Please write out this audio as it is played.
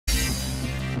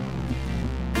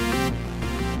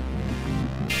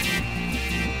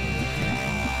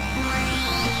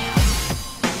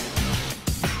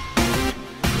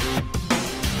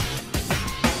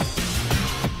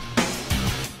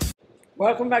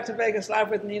Welcome back to Vegas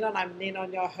Live with Ninon. I'm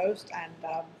Ninon, your host, and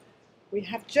we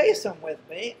have Jason with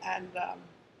me, and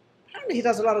apparently he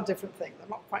does a lot of different things. I'm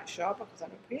not quite sure because I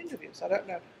don't pre-interview, so I don't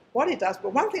know what he does,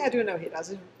 but one thing I do know he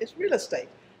does is real estate.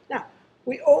 Now,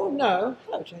 we all know,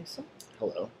 hello Jason.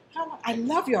 Hello. I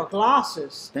love your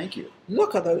glasses. Thank you.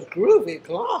 Look at those groovy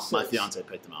glasses. My fiance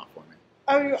picked them out for me.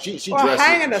 Oh, she well, dresses,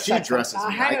 hang on a she second. dresses me.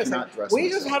 I cannot dress We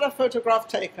myself. just had a photograph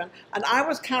taken, and I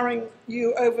was carrying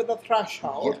you over the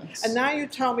threshold, Yes. and now you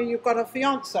tell me you've got a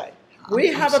fiance. We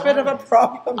I'm have a bit of a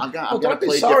problem. I've got, well, I've got don't to be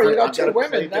play sorry, different, you've got I've got two to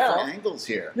play women now. different angles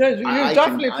here. Yeah, you're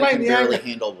definitely playing the I can barely angle.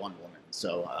 handle one woman,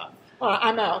 so...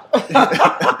 I'm out. I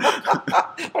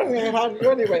don't think I can handle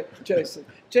you anyway, Jason.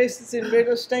 Jason's in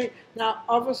real estate. Now,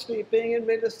 obviously, being in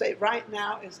real estate right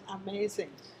now is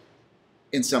amazing.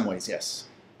 In some ways, yes.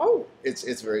 Oh,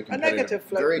 it's very competitive.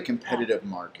 Very competitive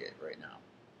market right now.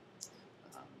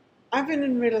 I've been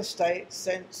in real estate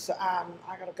since I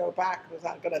got to go back because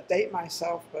I'm going to date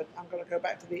myself, but I'm going to go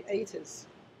back to the 80s.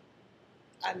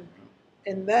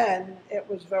 And then it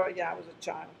was I was a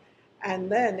child.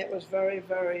 And then it was very,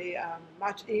 very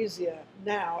much easier.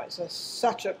 Now it's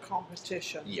such a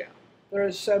competition. Yeah. There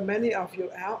are so many of you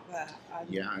out there.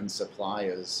 And supply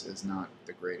is not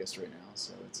the greatest right now,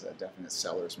 so it's a definite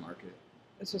seller's market.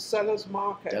 It's a seller's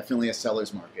market. Definitely a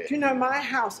seller's market. Do you know, my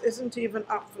house isn't even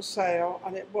up for sale,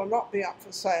 and it will not be up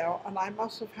for sale, and I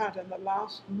must have had in the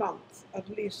last month at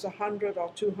least 100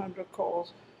 or 200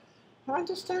 calls. I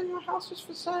understand your house is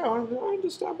for sale. I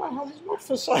understand my house is not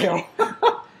for sale.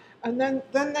 And then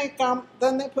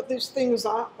they put these things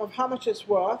up of how much it's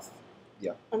worth.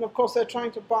 Yeah. And of course they're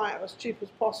trying to buy it as cheap as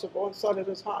possible and sell it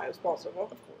as high as possible.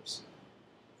 Of course.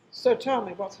 So tell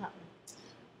me, what's happening?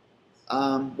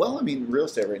 Well, I mean, real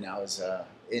estate right now is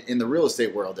in the real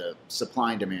estate world,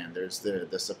 supply and demand. There's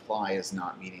the supply is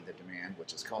not meeting the demand,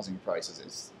 which is causing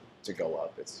prices to go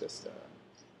up. It's just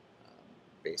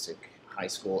basic high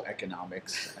school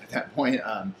economics at that point.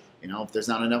 You know, if there's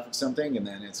not enough of something, and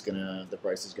then the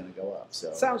price is gonna go up.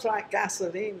 So sounds like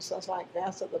gasoline. Sounds like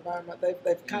gas at the moment.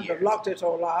 They've kind of locked it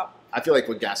all up. I feel like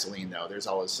with gasoline though, there's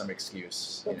always some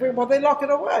excuse. Well, they lock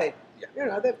it away. Yeah. You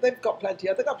know, they've got plenty.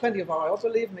 They've got plenty of oil.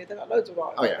 Believe me, they've got loads of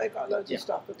oil. Oh, yeah. They've got loads of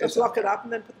stuff. But It's just lock it up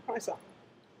and then put the price up.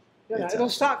 You know, it'll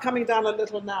start coming down a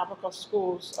little now because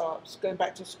schools are going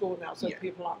back to school now, so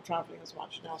people aren't traveling as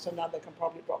much now. So now they can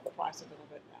probably drop the price a little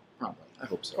bit now. Probably. I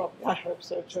hope so. Probably. I hope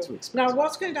so too. Now,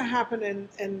 what's going to happen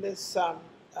in this?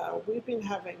 We've been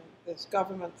having this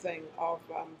government thing of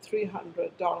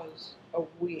 $300 a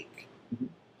week,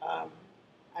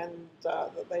 and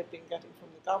that they've been getting from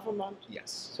the government.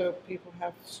 Yes. So people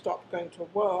have stopped going to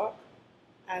work,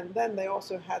 and then they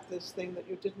also had this thing that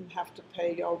you didn't have to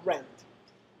pay your rent.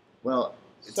 Well,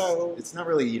 it's not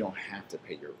really you don't have to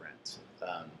pay your rent.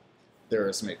 There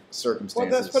are some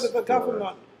circumstances. Well, let's put it the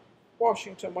government,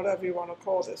 Washington, whatever you want to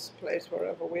call this place,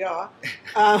 wherever we are.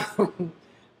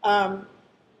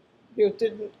 You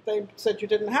didn't. They said you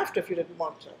didn't have to if you didn't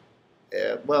want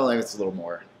to. Well, it's a little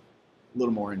more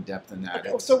in depth than that.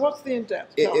 Okay, so what's the in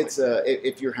depth? It's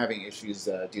if you're having issues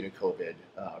due to COVID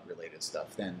related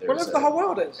stuff, then there's the whole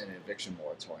world is an eviction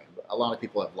moratorium. But a lot of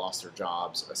people have lost their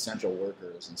jobs, essential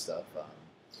workers and stuff.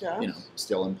 You know,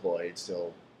 still employed,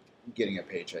 still getting a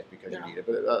paycheck because you need it.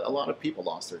 But a lot of people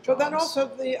lost their jobs. But then also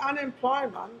the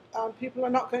unemployment, people are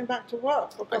not going back to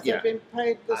work because they've been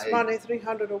paid this money,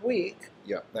 $300 a week.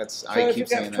 Yeah, that's. So I if keep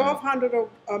you get saying $1,200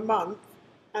 a month,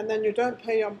 and then you don't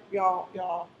pay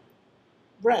your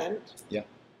rent. Yeah.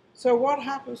 So what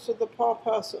happens to the poor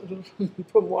person,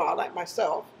 like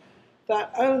myself,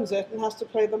 that owns it and has to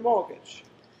pay the mortgage?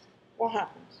 What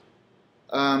happens?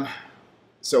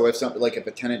 So if if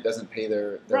a tenant doesn't pay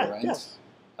their rent, yes.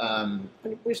 And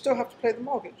we still have to pay the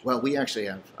mortgage. Well, we actually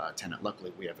have a tenant.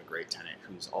 Luckily, we have a great tenant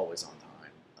who's always on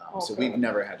time. So we've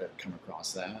never had to come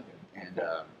across that. And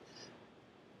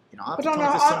you know, but on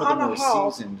a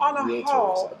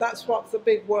whole, that's what's the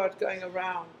big word going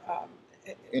around.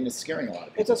 And it's scaring a lot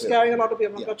of people. It's scaring a lot of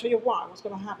people. I'm going to tell you why. What's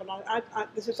going to happen?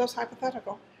 This is just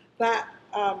hypothetical. That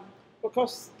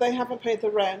because they haven't paid the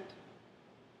rent,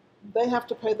 they have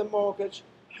to pay the mortgage.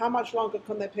 How much longer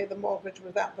can they pay the mortgage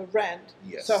without the rent?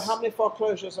 Yes. So how many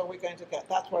foreclosures are we going to get?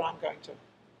 That's where I'm going to.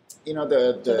 You know,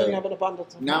 so then you have an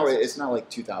abundance of now houses. It's not like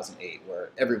 2008 where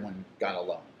everyone got a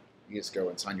loan. You just go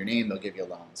and sign your name, they'll give you a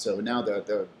loan. So now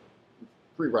the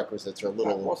prerequisites are a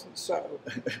little. That wasn't so.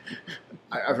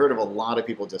 I've heard of a lot of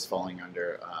people just falling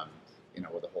under, you know,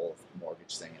 with the whole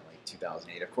mortgage thing in like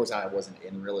 2008. Of course, I wasn't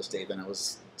in real estate then. I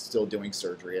was still doing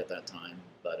surgery at that time,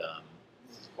 but.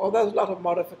 Well, there's a lot of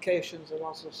modifications and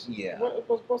lots of. Yeah.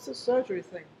 What's this surgery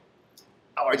thing?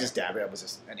 Oh, I just dabbed it. I was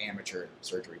just an amateur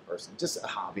surgery person, just a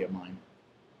hobby of mine.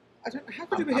 I don't know, how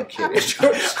could you be I'm an kidding.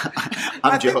 amateur?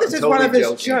 I think this is one of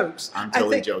his jokes. I'm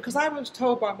totally joking. Because I was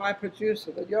told by my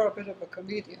producer that you're a bit of a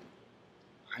comedian.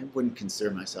 I wouldn't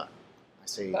consider myself. I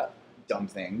say dumb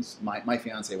things. My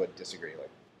fiance would disagree.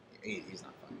 Like, he's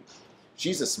not funny.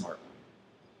 She's a smart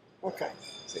one. Okay.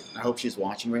 I hope she's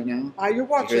watching right now. Are you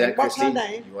watching? You hear that, What's Christy? her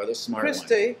name? You are the smart one.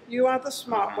 Christy, you are the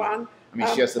smart one. I mean,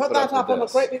 she has to put that up on a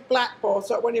this. great big blackboard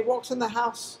so when he walks in the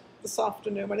house this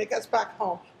afternoon, when he gets back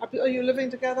home. Are you living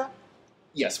together?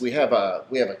 Yes, we have a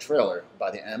trailer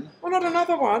by the M. Oh, not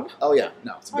another one. Oh yeah,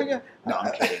 no, it's a big, yeah. No,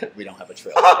 I'm kidding. We don't have a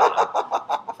trailer.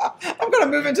 I'm going to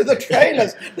move into the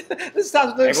trailers. This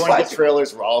sounds really Everyone gets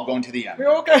trailers. We're all going to the M. We're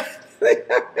all going.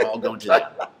 We're all going to the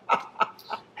M.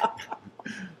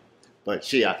 But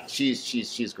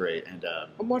she's great, and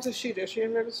what does she do? Is she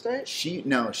in real estate? She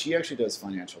actually does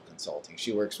financial consulting.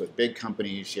 She works with big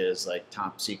companies. She has like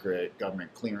top secret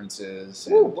government clearances.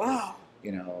 Oh wow!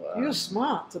 You know, you're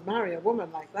smart to marry a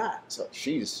woman like that. So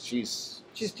she's genius.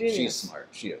 She's smart.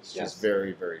 She is. Yes. She's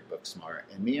very, very book smart.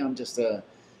 And me, I'm just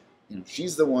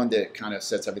she's the one that kind of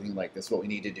sets everything like this. What we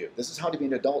need to do. This is how to be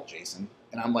an adult, Jason.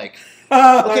 And I'm like,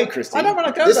 okay, Christy. I don't want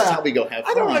to go this there. This is how we go have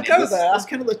fun. I don't want to go there. Let's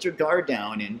kind of let your guard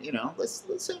down, and let's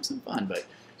have some fun. But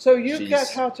so you get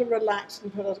her to relax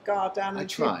and put her guard down,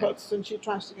 and she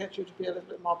tries to get you to be a little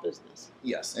bit more business.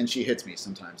 Yes, and she hits me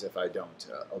sometimes if I don't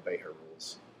obey her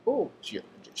rules. Oh, she's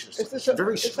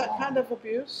very strong. Is that kind of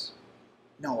abuse?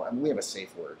 No, we have a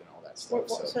safe word and all that stuff.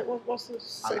 What's the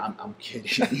safe word? I'm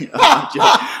kidding.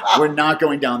 We're not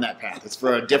going down that path. It's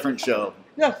for a different show.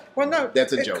 Yeah, well, no.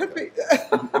 That's a joke. Could be.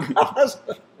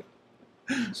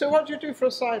 So what do you do for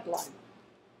a sideline?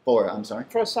 I'm sorry?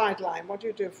 For a sideline, what do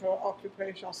you do for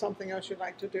occupation or something else you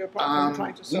like to do apart from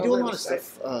trying to sell we do a real lot estate? of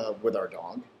stuff with our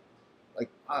dog. Like,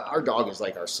 our dog is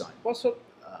like our son. What's it?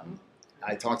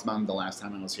 I talked about him the last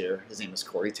time I was here. His name is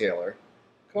Corey Taylor.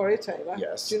 Corey Taylor?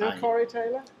 Yes. Do you know Corey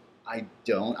Taylor? I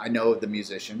don't. I know the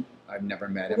musician. I've never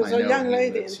met him. There's a young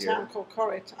lady in town called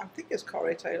Corey. I think it's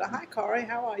Corey Taylor. Hi, Corey.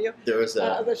 How are you? There is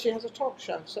she has a talk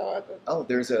show. So.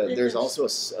 There's also a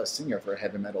singer for a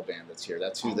heavy metal band that's here.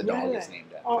 That's who the dog is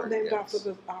named after. Oh, named after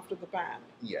the band.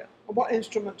 Yeah. And what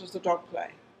instrument does the dog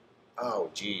play? Oh,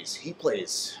 geez, he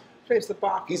plays. Plays the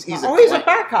backup. He's a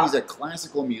backup. He's a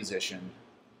classical musician.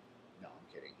 No,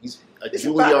 I'm kidding. He's a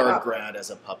Juilliard grad as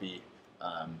a puppy.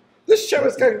 This show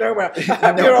is going nowhere.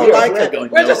 We're all like it. We're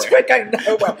going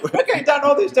nowhere. We're going down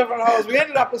all these different holes. We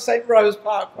ended up at St. Rose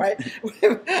Parkway.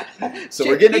 So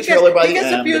we're getting a trailer by the end.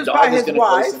 He gets abused the by dog his is going to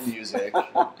wife. play some music.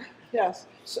 Yes.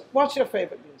 So what's your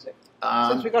favorite music?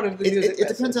 Since we got into the music, it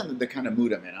depends on the kind of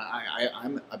mood I'm in.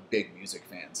 I'm a big music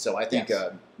fan, so I think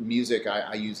music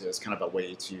I use it as kind of a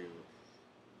way to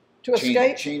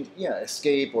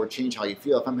escape or change how you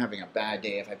feel. If I'm having a bad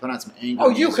day, if I put on some angry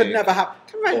music. You could never have.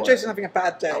 Can you imagine Jason having a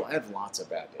bad day? Oh, I have lots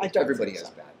of bad days. Everybody has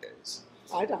bad days.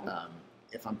 I don't.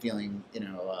 If I'm feeling,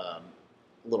 a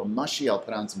little mushy, I'll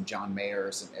put on some John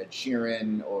Mayer, some Ed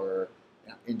Sheeran, or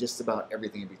and just about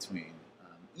everything in between.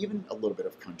 Even a little bit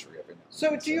of country every now and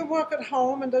then. So do you work at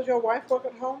home, and does your wife work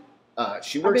at home?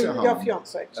 She works at home. Your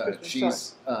fiance,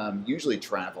 she's usually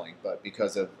traveling, but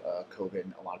because of COVID,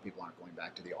 a lot of people aren't going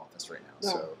back to the office right now.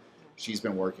 No. So she's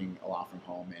been working a lot from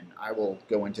home, and I will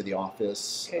go into the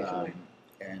office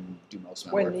and do most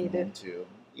of my work from home too.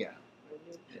 Yeah.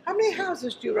 How many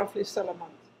houses do you roughly sell a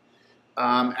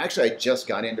month? Actually, I just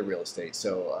got into real estate,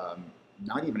 so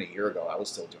not even a year ago, I was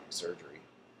still doing surgery.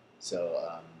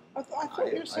 So. I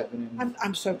thought you said.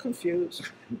 I'm so confused.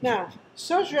 Now,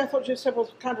 surgery, I thought you said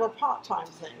was kind of a part-time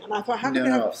thing, and I thought, how can you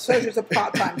have surgery as a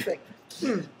part-time thing?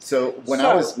 So when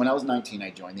I was 19, I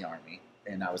joined the Army,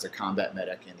 and I was a combat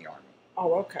medic in the Army.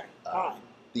 Oh, okay.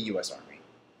 The U.S. Army.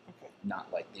 Okay. Not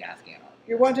like the Afghan Army.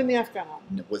 You weren't in the Afghan Army.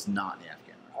 No, was not in the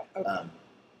Afghan Army. Okay.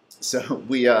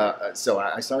 So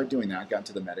I started doing that. I got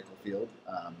into the medical field,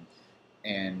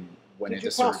 and. Did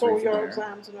you pass all your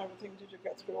exams and everything? Did you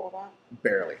get through all that?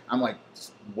 Barely. I'm like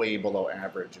way below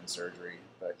average in surgery,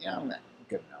 but yeah, I'm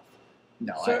good enough.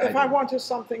 No. So if I wanted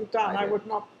something done, I would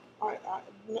not.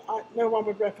 No one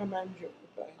would recommend you.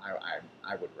 Would they?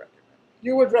 I would recommend.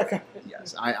 You would recommend.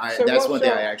 Yes. So that's one thing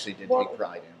I actually did take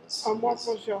pride in. What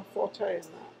was your forte in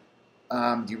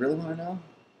that? Do you really want to know?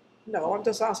 No, I'm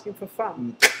just asking for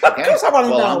fun. Okay. Of course I want to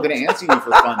know. Well, I'm going to answer you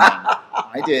for fun then.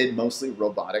 I did mostly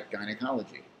robotic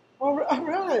gynecology. Oh,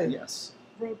 really? Yes.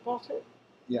 Robotic?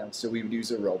 Yeah, so we would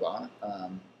use a robot,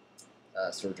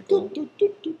 surgical,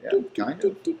 kind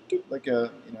of like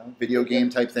a video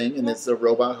game type thing, and it's a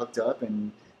robot hooked up,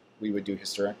 and we would do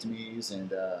hysterectomies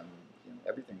and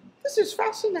everything. This is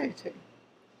fascinating.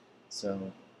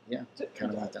 So yeah,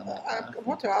 kind of went down that path. I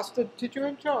want to ask, did you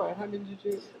enjoy it? I mean,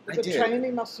 I the did.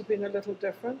 training must have been a little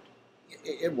different.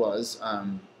 It was,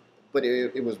 but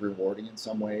it was rewarding in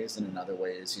some ways, and in other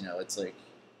ways, it's like,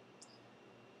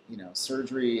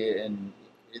 surgery and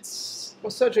it's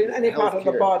Well, surgery in any part of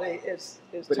the healthcare, body is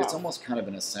but tough. it's almost kind of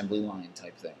an assembly line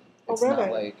type thing. Oh, It's really?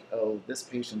 not like, oh, this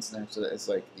patient's next. It's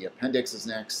like the appendix is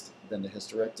next, then the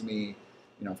hysterectomy.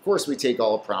 Of course, we take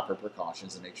all proper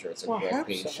precautions to make sure it's a Well, I correct hope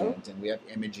patient, so. and we have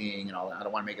imaging and all that. I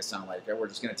don't want to make it sound like, oh, we're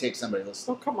just going to take somebody.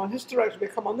 Oh, come on,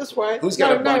 hysterectomy, come on, this way. Who's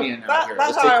got a bunion out here?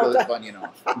 Let's take the bunion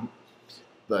off.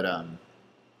 But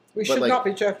we should not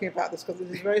be joking about this because this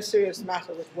is a very serious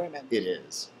matter with women. It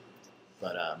is,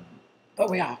 but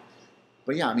we are.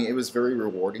 But yeah, I mean, it was very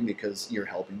rewarding because you're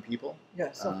helping people.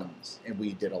 Yes, of course. And I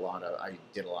did a lot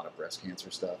of breast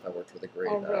cancer stuff. I worked with a great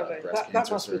really? breast That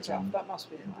cancer must be surgeon tough. That must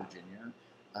be in hard. Virginia.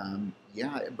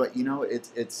 Yeah, but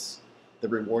it's the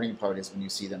rewarding part is when you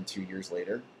see them 2 years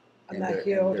later, and they're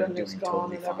healed and it's doing gone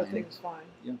totally and fine. everything's fine.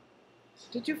 Yeah.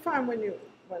 Did you find when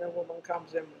a woman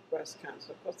comes in with breast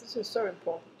cancer, because this is so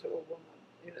important to a woman,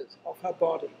 of her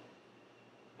body,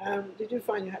 did you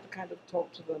find you had to kind of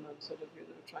talk to them and sort of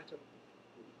try to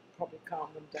probably calm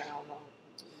them down or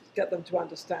get them to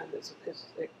understand it's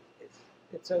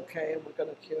okay and we're going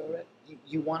to cure it?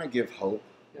 You want to give hope,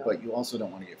 Yeah. but you also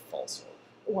don't want to give false hope.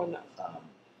 Well, no.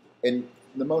 And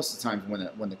most of the time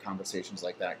when the conversations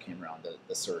like that came around,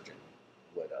 the surgeon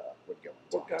would go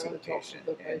and talk to the patient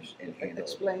and handle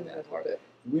explain that it a part. bit.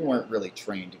 We weren't really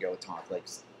trained to go talk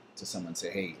to someone and say,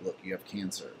 hey, look, you have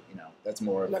cancer. That's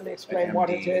more of Let me explain what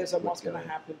it is and what's going gonna-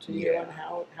 to happen to you and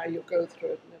how you go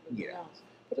through it and everything Yeah. else.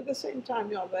 But at the same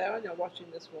time, you're there and you're watching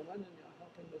this woman and you're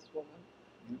helping this woman.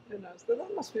 So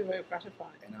that must be very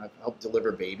gratifying. And I've helped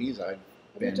deliver babies. Have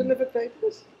you delivered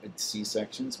babies?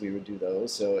 C-sections, we would do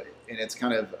those. So, and it's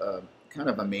kind of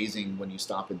amazing when you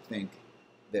stop and think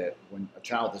that when a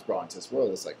child is brought into this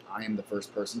world, it's like, I am the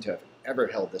first person to have ever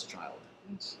held this child.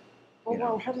 Yes. Oh,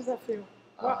 wow. How does that feel?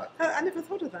 Well, I never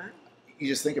thought of that. You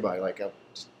just think about it like,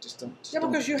 just don't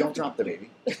drop the baby.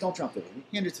 Just don't drop the baby.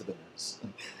 Hand it to the nurse.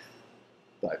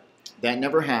 But that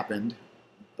never happened.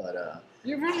 But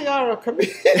you really are a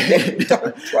comedian.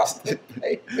 Don't drop the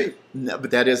baby. No,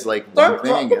 but that is like one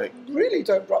thing. Really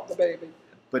don't drop the baby.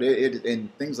 But it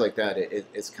and things like that,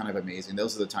 it's kind of amazing.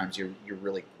 Those are the times you're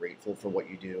really grateful for what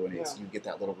you do, and you get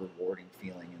that little rewarding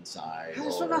feeling inside.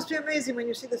 It must be amazing when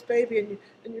you see this baby and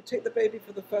you take the baby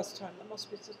for the first time. That must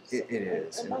be such. It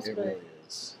is. It must be. Really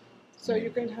is. So you're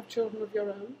going to have children of your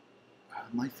own?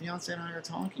 My fiance and I are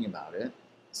talking about it.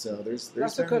 So there's been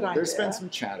some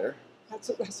chatter. That's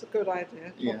a good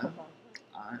idea. Talk about it.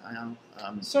 I know.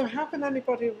 So how can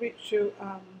anybody reach you?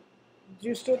 Do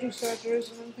you still do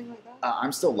surgeries and anything like that?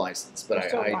 I'm still licensed, but I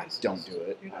don't do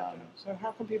it. You don't do it. So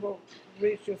how can people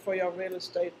reach you for your real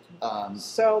estate?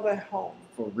 Sell their home.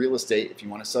 For real estate, if you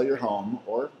want to sell your home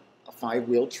or a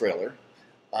 5-wheel trailer.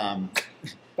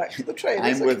 Back to the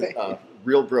trailers. I'm with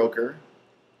Real Broker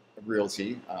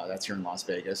Realty. That's here in Las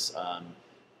Vegas.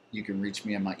 You can reach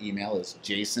me on my email is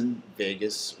Jason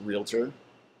Vegas Realtor.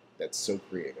 That's so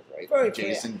creative, right? Very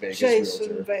Jason clear. Vegas Jason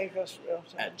Realtor Vegas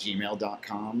Realtor at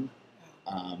gmail.com.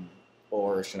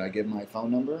 Or should I give my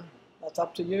phone number? That's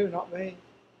up to you, not me.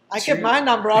 I give my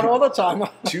number out all the time.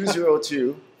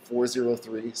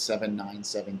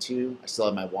 202-403-7972. I still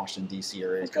have my Washington, D.C.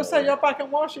 area I was going to say, you're back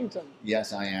in Washington.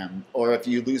 Yes, I am. Or if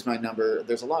you lose my number,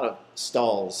 there's a lot of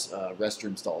stalls,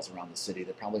 restroom stalls around the city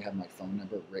that probably have my phone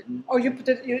number written. Oh, you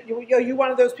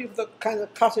one of those people that kind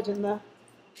of cut it in there?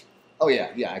 Oh,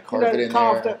 yeah, I carved it in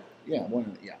carved there. it.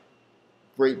 Yeah,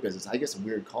 great business. I get some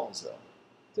weird calls, though.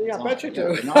 So, yeah, I bet you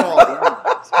do. Not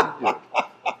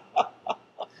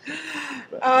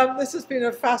all. This has been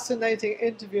a fascinating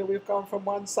interview. We've gone from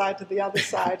one side to the other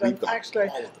side, and actually,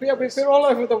 we've been all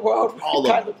over the world. All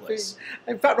over the place.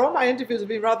 In fact, all my interviews have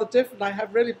been rather different. I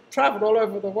have really travelled all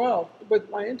over the world with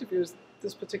my interviews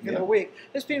this particular week.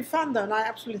 It's been fun, though, and I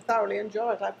absolutely thoroughly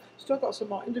enjoyed it. I've still got some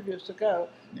more interviews to go,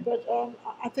 but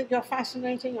I think you're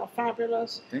fascinating. You're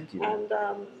fabulous. Thank you. And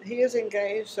he is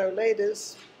engaged, so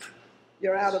ladies,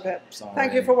 you're out of it. Sorry.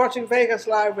 Thank you for watching Vegas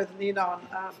Live with Ninon.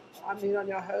 I'm Ninon,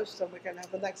 your host, and we're going to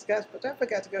have the next guest. But don't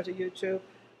forget to go to YouTube,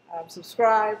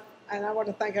 subscribe, and I want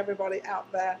to thank everybody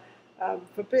out there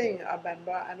for being a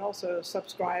member and also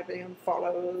subscribing and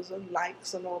follows and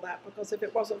likes and all that, because if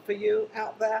it wasn't for you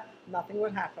out there, nothing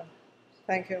would happen.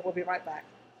 Thank you. We'll be right back.